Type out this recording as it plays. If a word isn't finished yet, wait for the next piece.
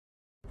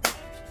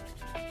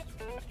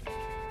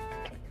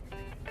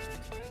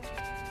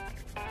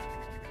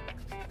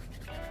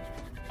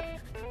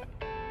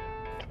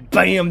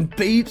Bam,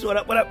 peeps. What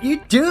up,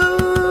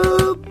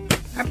 YouTube?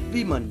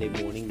 Happy Monday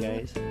morning,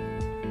 guys.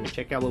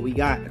 Check out what we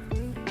got.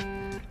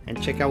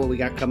 And check out what we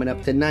got coming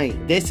up tonight.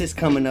 This is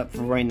coming up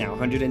for right now.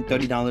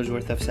 $130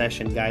 worth of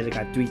session, guys. I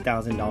got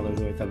 $3,000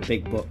 worth of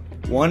big book.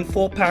 One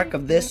full pack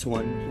of this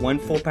one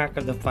full pack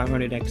of the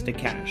 500 extra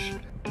cash.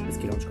 Let's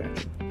get on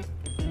scratching.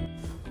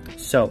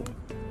 So,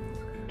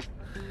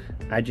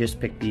 I just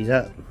picked these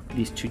up.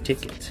 These two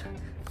tickets.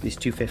 These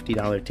two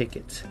 $50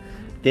 tickets.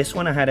 This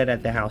one I had it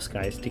at the house,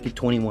 guys. Ticket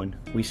 21.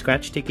 We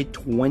scratched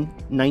ticket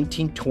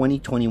 19, 20,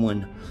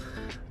 21.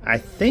 I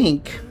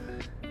think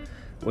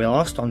we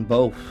lost on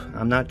both.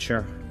 I'm not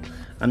sure.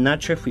 I'm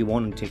not sure if we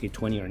won on ticket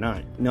 20 or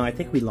not. No, I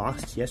think we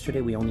lost.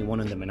 Yesterday we only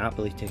won on the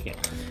Monopoly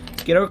ticket.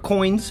 Let's get our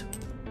coins.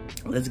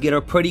 Let's get our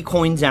pretty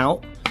coins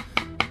out.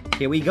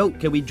 Here we go.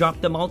 Can we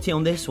drop the multi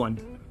on this one?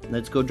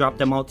 Let's go drop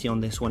the multi on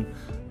this one.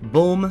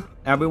 Boom.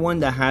 Everyone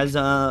that has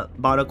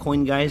bought a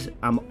coin, guys,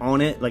 I'm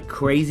on it like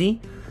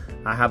crazy.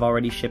 I have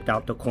already shipped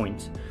out the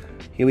coins.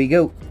 Here we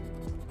go.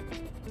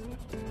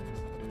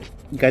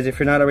 You guys, if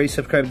you're not already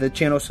subscribed to the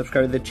channel,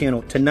 subscribe to the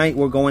channel. Tonight,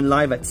 we're going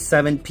live at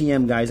 7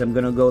 p.m., guys. I'm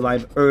going to go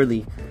live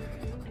early.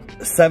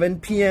 7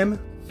 p.m.,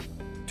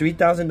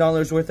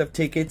 $3,000 worth of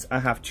tickets. I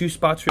have 2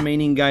 spots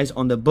remaining, guys,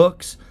 on the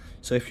books.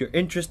 So if you're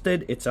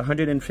interested, it's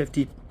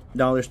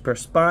 $150 per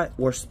spot.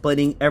 We're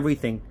splitting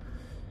everything.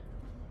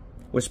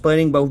 We're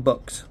splitting both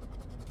books.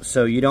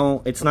 So you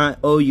don't, it's not,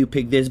 oh, you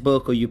pick this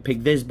book or you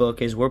pick this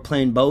book. Is we're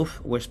playing both.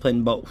 We're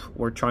splitting both.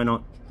 We're trying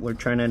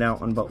it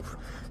out on both.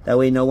 That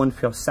way no one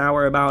feels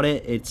sour about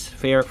it. It's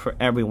fair for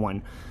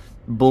everyone.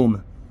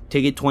 Boom.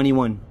 Ticket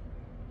 21.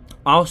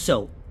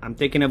 Also, I'm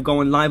thinking of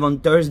going live on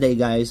Thursday,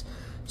 guys.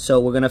 So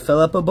we're going to fill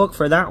up a book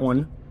for that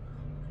one.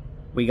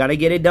 We got to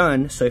get it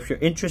done. So if you're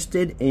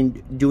interested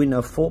in doing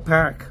a full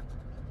pack,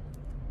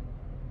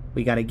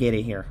 we got to get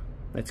it here.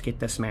 Let's get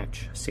this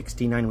match.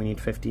 69, we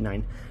need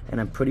 59. And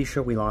I'm pretty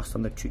sure we lost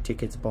on the 2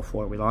 tickets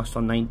before. We lost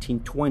on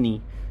 19,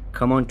 20.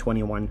 Come on,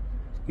 21.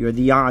 You're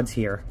the odds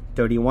here.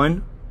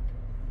 31.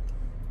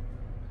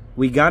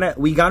 We gotta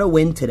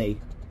win today.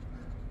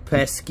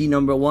 Pesky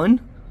number 1.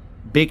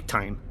 Big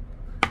time.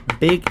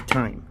 Big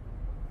time.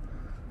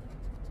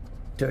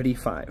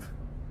 35.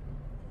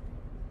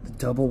 The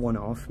double one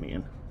off,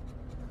 man.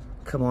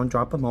 Come on,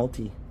 drop a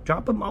multi.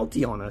 Drop a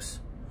multi on us.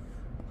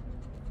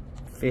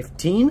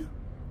 15.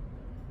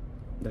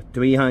 The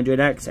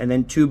 300X, and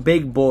then 2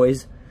 big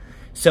boys.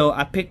 So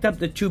I picked up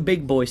the 2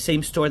 big boys,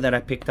 same store that I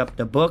picked up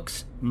the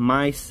books,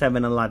 my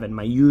 7-Eleven,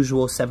 my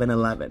usual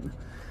 7-Eleven.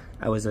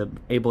 I was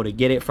able to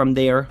get it from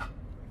there.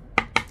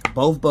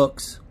 Both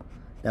books.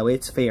 That way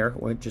it's fair.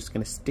 We're just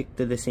going to stick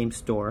to the same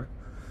store.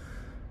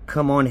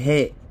 Come on,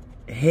 hit.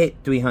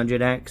 Hit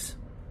 300X.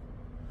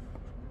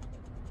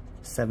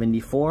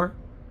 74.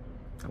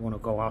 I want to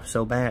go off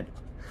so bad.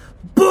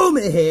 Boom,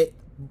 it hit.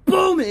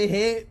 Boom, it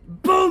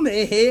hit. Boom,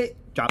 it hit.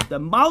 Drop the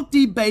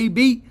multi,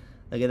 baby.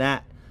 Look at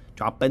that.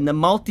 Dropping the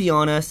multi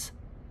on us.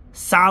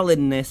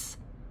 Solidness.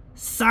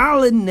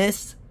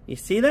 Solidness. You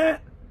see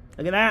that?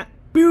 Look at that.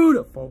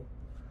 Beautiful.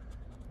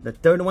 The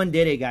third one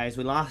did it, guys.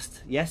 We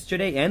lost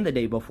yesterday and the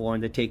day before on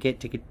the ticket.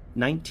 Ticket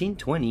 19,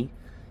 20.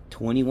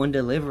 21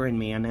 delivering,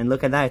 man. And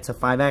look at that. It's a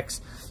 5X.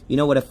 You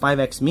know what a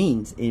 5X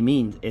means? It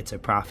means it's a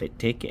profit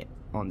ticket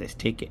on this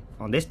ticket.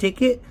 On this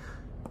ticket,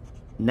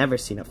 never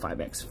seen a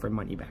 5X for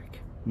Moneyback.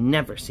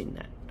 Never seen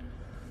that.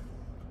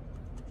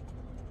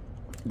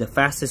 The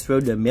fastest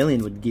road to $1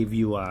 million would give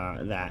you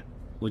that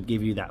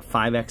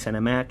 5X in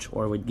a match,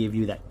 or would give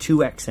you that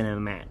 2X in a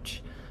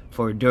match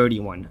for a dirty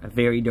one, a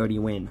very dirty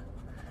win.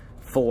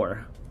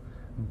 4.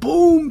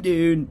 Boom,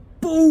 dude.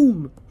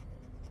 Boom.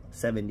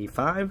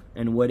 75.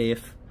 And what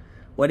if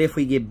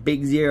we get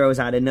big zeros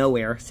out of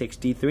nowhere?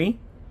 63.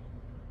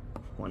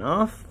 One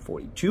off.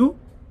 42.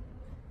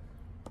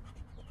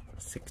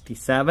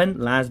 67.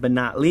 Last but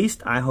not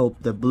least, I hope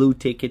the blue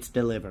tickets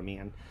deliver,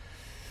 man.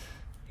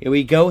 Here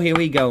we go, here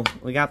we go.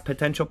 We got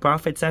potential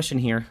profit session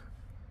here.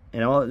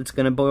 And all it's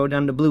going to boil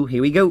down to blue.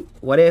 Here we go.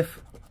 What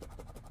if?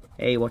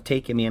 Hey, we'll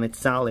take it, man. It's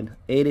solid.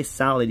 It is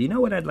solid. You know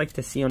what I'd like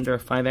to see under a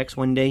 5X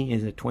one day?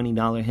 Is a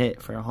 $20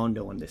 hit for a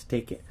hundo on this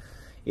ticket.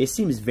 It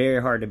seems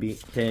very hard to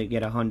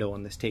get a hundo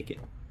on this ticket.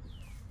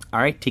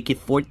 Alright, ticket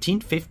 14,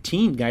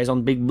 15, guys,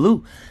 on Big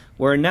Blue.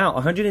 We're now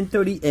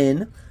 130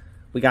 in.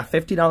 We got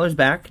 $50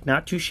 back.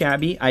 Not too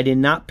shabby. I did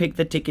not pick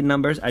the ticket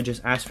numbers. I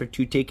just asked for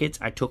 2 tickets.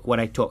 I took what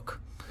I took.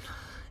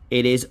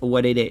 It is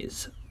what it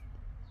is.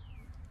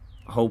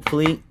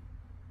 Hopefully,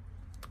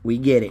 we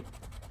get it.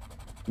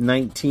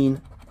 19,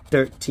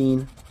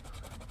 13,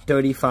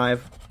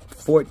 35,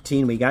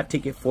 14. We got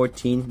ticket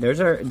 14. There's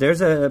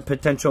a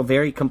potential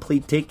very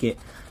complete ticket.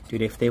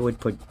 Dude, if they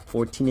would put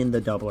 14 in the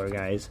doubler,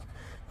 guys.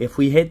 If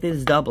we hit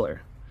this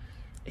doubler,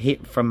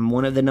 hit from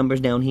one of the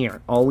numbers down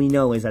here, all we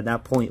know is at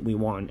that point we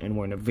won and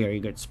we're in a very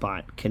good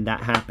spot. Can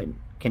that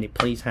happen? Can it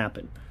please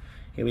happen?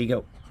 Here we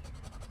go.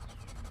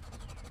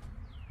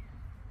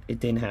 It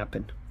didn't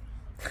happen.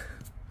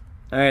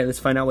 Alright, let's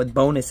find out what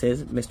bonus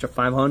is. Mr.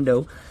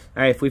 500.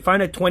 Alright, if we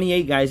find a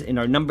 28, guys, in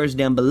our numbers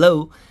down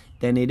below,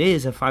 then it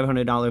is a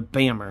 $500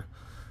 bammer.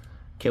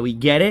 Can we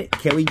get it?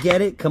 Can we get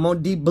it? Come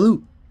on, Deep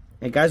Blue.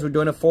 And guys, we're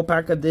doing a full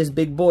pack of this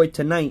big boy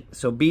tonight.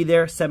 So be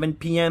there, 7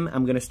 p.m.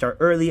 I'm going to start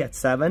early at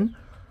 7.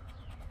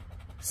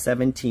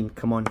 17.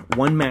 Come on.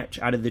 One match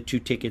out of the 2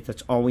 tickets.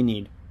 That's all we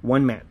need.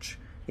 One match.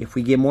 If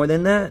we get more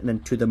than that, then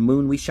to the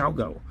moon we shall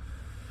go.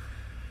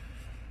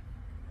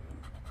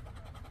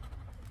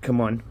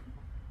 Come on.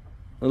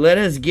 Let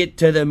us get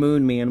to the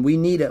moon, man. We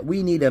need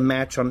a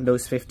match on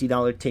those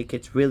 $50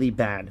 tickets really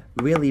bad.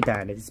 Really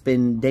bad. It's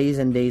been days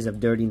and days of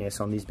dirtiness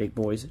on these big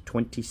boys.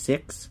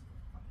 26.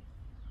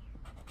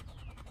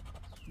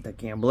 The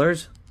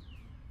gamblers.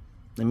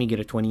 Let me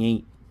get a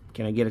 28.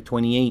 Can I get a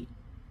 28?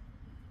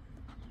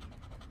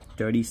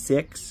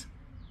 36.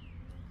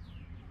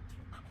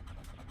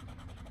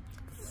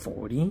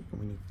 40.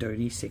 We need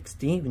 30,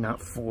 60,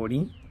 not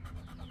 40.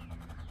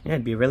 Yeah,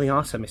 it'd be really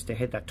awesome if they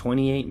hit that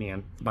 28,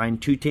 man. Buying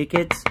 2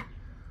 tickets.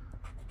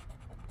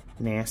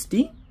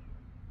 Nasty.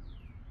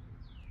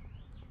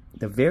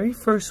 The very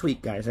first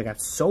week, guys, I got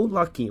so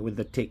lucky with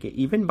the ticket.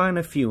 Even buying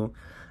a few,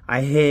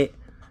 I hit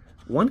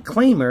one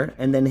claimer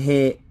and then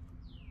hit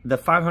the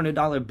 $500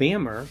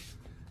 bammer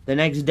the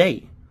next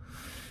day.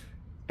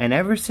 And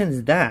ever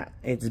since that,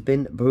 it's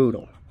been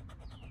brutal.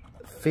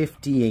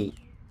 58.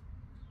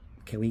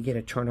 Can we get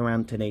a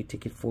turnaround today?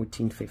 Ticket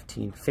 14,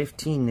 15.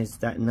 15 is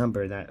that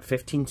number. That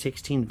 15,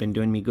 16 been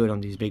doing me good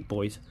on these big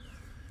boys.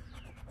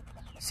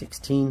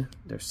 16.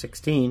 There's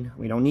 16.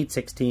 We don't need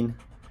 16.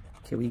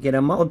 Can we get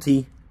a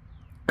multi?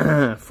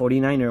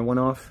 49er, one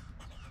off.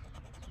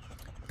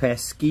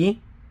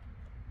 Pesky.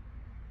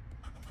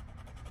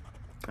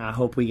 I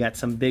hope we got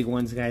some big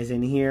ones, guys,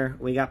 in here.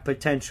 We got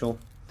potential.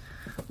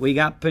 We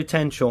got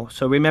potential.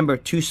 So remember,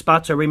 2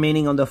 spots are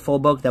remaining on the full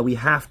book that we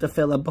have to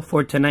fill up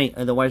before tonight.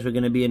 Otherwise, we're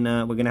gonna be in.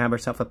 We're gonna have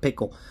ourselves a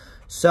pickle.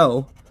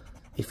 So,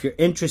 if you're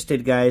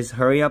interested, guys,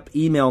 hurry up.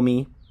 Email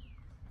me.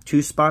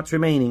 2 spots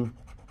remaining.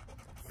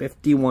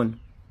 51.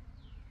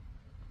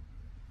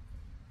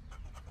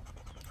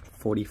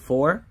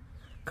 44.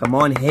 Come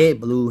on, hit,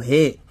 Blue,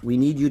 hit. We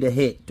need you to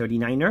hit.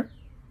 39er.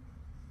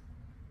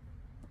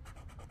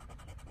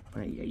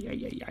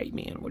 Ay,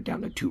 man. We're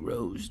down to 2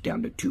 rows.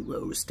 Down to 2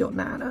 rows. Still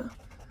nada.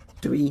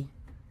 3.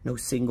 No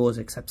singles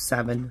except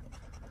 7.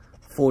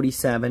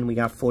 47. We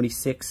got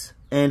 46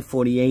 and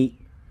 48.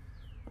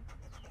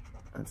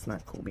 That's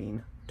not cool,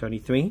 Bean.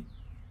 33.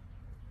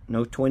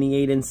 No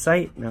 28 in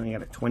sight. Now we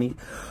got a 20.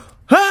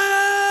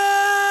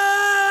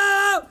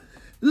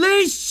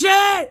 Holy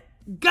shit!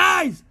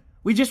 Guys,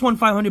 we just won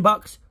 500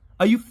 bucks.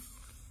 Are you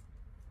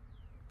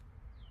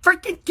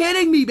freaking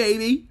kidding me,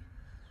 baby?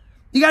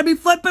 You gotta be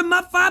flipping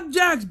my 5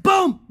 jacks.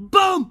 Boom,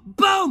 boom,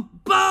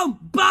 boom, boom,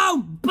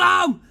 boom,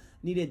 boom.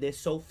 Needed this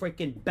so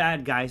freaking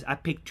bad, guys. I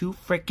picked 2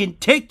 freaking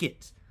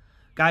tickets.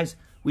 Guys,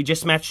 we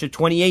just matched to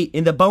 28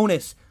 in the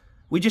bonus.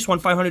 We just won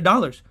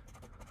 $500.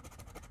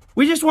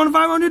 We just won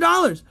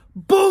 $500.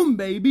 Boom,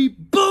 baby,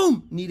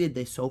 boom. Needed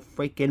this so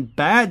freaking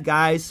bad,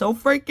 guys. So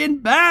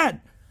freaking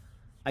bad.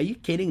 Are you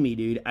kidding me,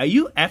 dude? Are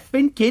you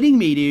effing kidding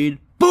me, dude?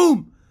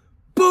 Boom,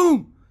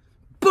 boom,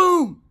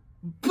 boom,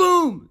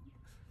 boom.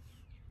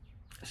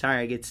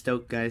 Sorry, I get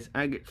stoked, guys.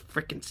 I get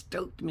freaking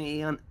stoked,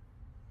 man.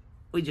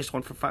 We just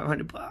won for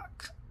 500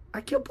 bucks.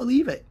 I can't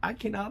believe it. I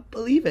cannot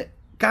believe it.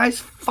 Guys,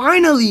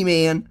 finally,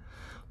 man.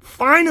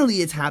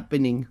 Finally, it's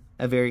happening.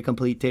 A very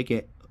complete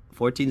ticket.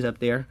 14's up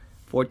there.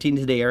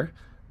 14's there.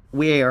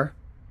 Where?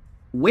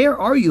 Where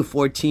are you,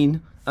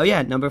 14? Oh,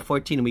 yeah, number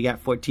 14. We got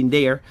 14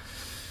 there.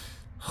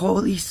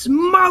 Holy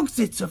smokes,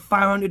 it's a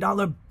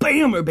 $500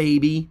 bammer,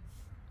 baby.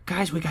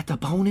 Guys, we got the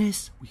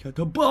bonus. We got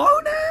the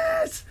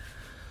bonus.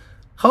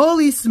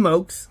 Holy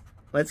smokes.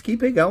 Let's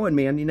keep it going,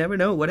 man. You never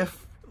know. What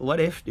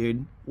if,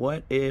 dude?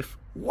 What if?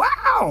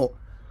 Wow.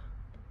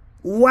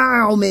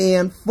 Wow,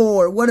 man.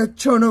 4. What a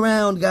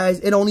turnaround,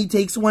 guys. It only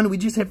takes 1. We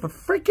just hit for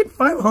freaking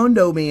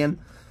 500, man.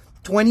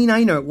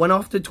 29er. 1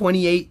 off to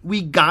 28.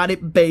 We got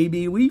it,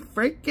 baby. We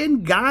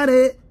freaking got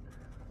it.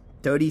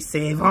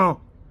 37.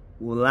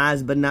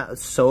 Last but not,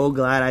 so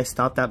glad I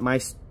stopped at my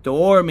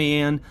store,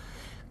 man.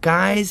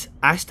 Guys,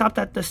 I stopped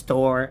at the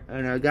store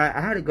and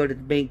I had to go to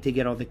the bank to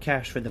get all the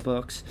cash for the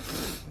books.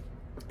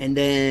 And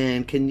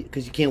then,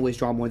 because you can't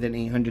withdraw more than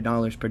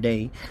 $800 per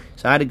day.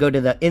 So I had to go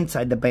to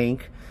inside the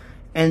bank.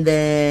 And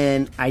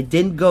then I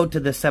didn't go to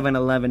the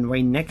 7-Eleven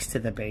right next to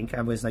the bank.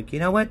 I was like, you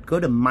know what? Go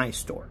to my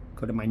store.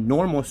 Go to my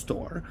normal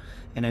store.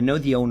 And I know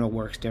the owner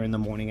works there in the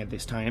morning at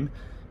this time.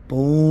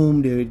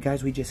 Boom, dude.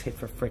 Guys, we just hit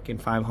for freaking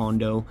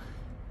 500.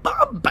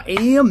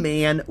 Bam,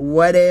 man.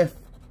 What if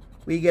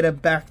we get a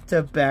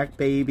back-to-back,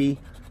 baby?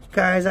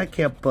 Guys, I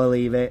can't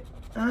believe it.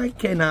 I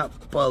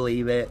cannot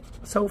believe it.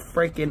 So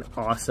freaking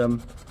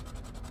awesome.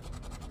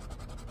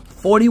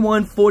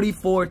 41,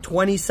 44,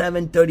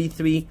 27,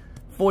 33,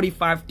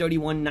 45,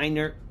 31,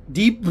 9er.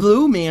 Deep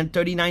Blue, man.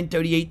 39,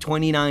 38,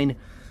 29.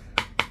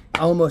 I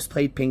almost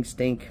played Pink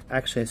Stink.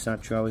 Actually, it's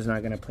not true. I was not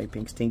going to play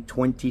Pink Stink.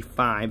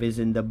 25 is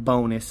in the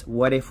bonus.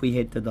 What if we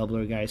hit the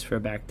doubler, guys, for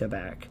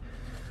back-to-back?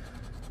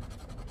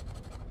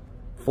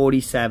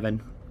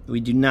 47. We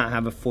do not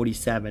have a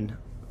 47.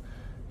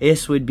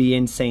 This would be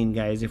insane,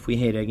 guys, if we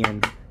hit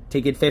again.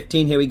 Ticket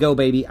 15, here we go,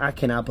 baby. I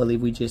cannot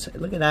believe we just,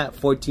 look at that,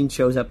 14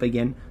 shows up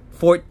again.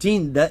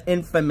 14, the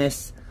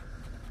infamous.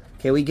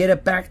 Okay, we get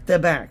it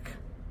back-to-back.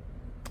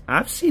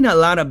 I've seen a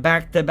lot of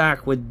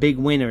back-to-back with big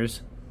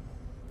winners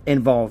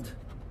involved.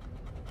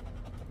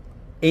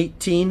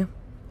 18,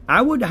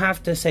 I would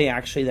have to say,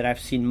 actually, that I've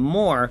seen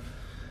more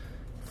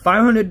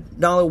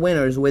 $500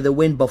 winners with a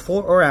win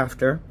before or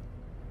after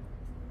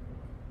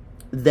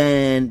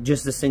than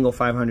just a single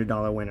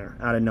 $500 winner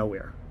out of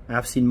nowhere.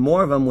 I've seen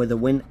more of them with a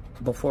win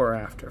before or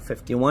after.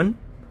 51.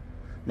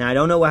 Now, I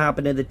don't know what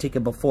happened to the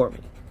ticket before me.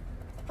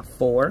 A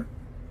 4.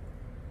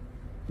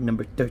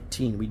 Number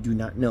 13. We do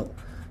not know.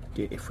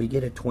 Dude, if we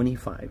get a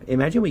 25.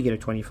 Imagine we get a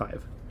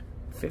 25.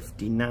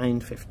 59,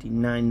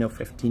 59, no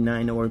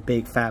 59. Or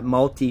big fat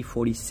multi.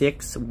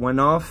 46. One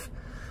off.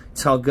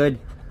 It's all good.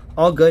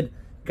 All good.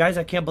 Guys,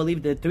 I can't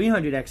believe the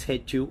 300X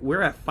hit too.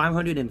 We're at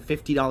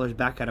 $550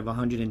 back out of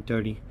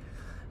 130.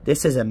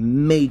 This is a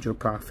major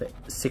profit.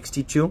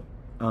 62.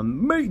 A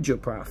major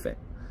profit.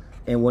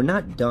 And we're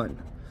not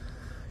done.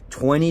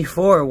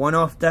 24, one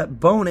off that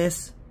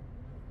bonus.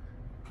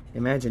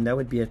 Imagine, that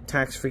would be a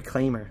tax-free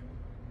claimer.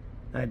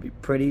 That'd be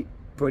pretty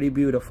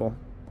beautiful.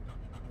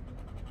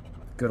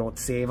 Good old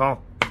save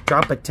all.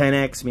 Drop a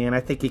 10X, man.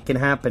 I think it can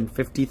happen.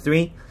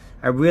 53.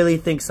 I really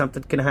think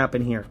something can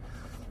happen here.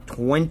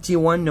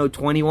 21, no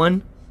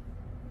 21.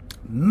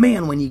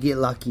 Man, when you get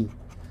lucky.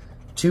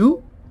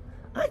 2.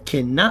 I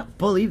cannot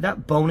believe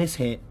that bonus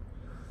hit.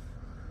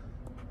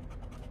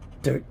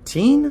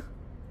 13.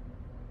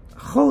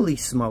 Holy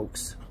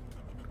smokes.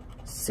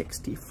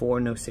 64,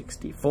 no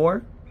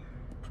 64.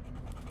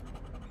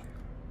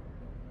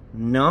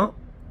 No.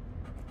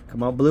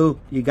 Come on, Blue.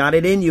 You got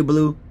it in you,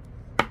 Blue.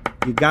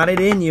 You got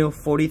it in you.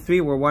 43.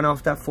 We're one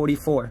off that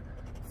 44.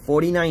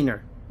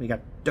 49er. We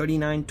got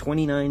 39,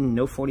 29,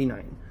 no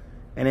 49.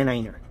 And a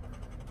 9er.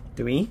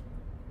 3.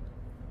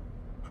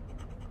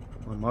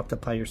 Well,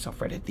 multiply yourself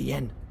right at the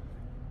end.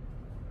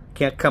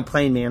 Can't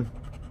complain, man.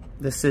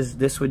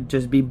 This would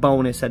just be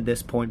bonus at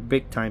this point.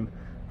 Big time.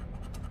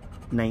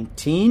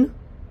 19.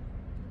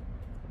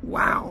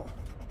 Wow.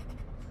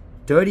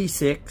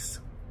 36.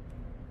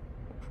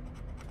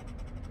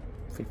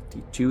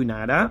 52,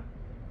 nada.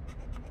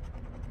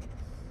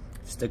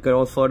 It's the good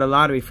old Florida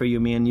lottery for you,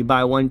 man. You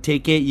buy one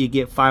ticket, you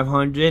get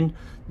 500.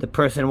 The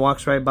person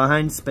walks right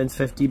behind, spends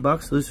 50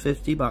 bucks, lose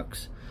 50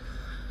 bucks.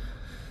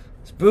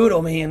 It's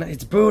brutal, man.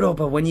 It's brutal,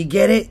 but when you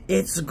get it,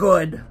 it's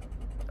good.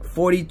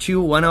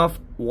 42, one off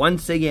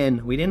once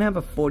again. We didn't have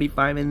a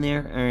 45 in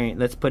there. All right,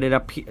 let's put it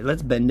up here.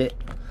 Let's bend it.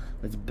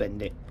 Let's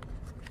bend it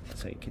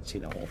so you can see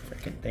the whole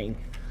freaking thing.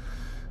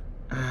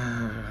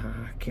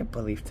 I can't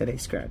believe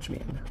today's scratch,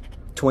 man.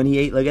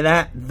 28, look at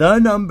that. The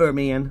number,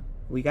 man.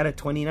 We got a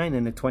 29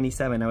 and a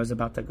 27. I was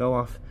about to go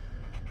off.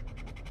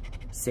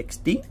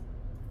 60.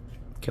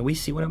 Can we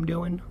see what I'm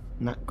doing?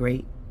 Not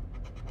great.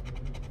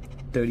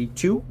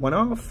 32, one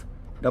off.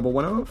 Double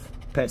one off.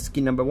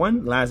 Pesky number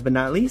 1. Last but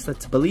not least,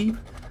 let's believe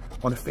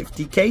on a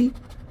 50K.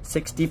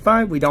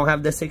 65. We don't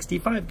have the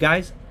 65,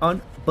 guys.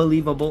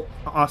 Unbelievable.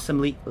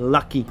 Awesomely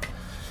lucky.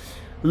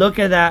 Look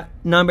at that.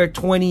 Number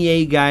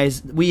 28,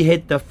 guys. We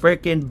hit the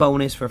freaking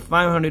bonus for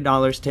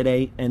 $500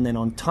 today. And then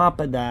on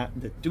top of that,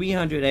 the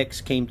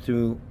 300X came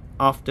through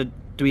off the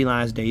 3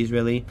 last days,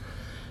 really.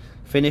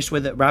 Finished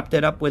with it. Wrapped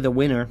it up with a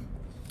winner.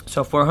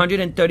 So for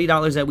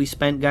 $130 that we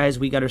spent, guys,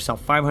 we got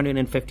ourselves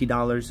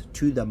 $550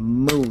 to the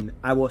moon.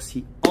 I will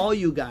see all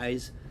you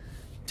guys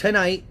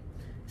tonight,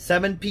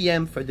 7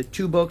 p.m. for the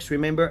 2 books.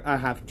 Remember, I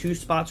have 2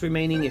 spots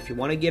remaining. If you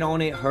want to get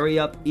on it, hurry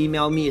up.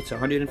 Email me. It's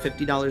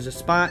 $150 a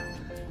spot.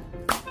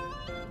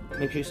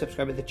 Make sure you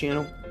subscribe to the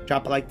channel.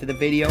 Drop a like to the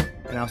video.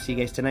 And I'll see you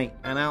guys tonight.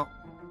 I'm out.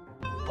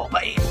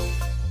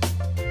 Bye-bye.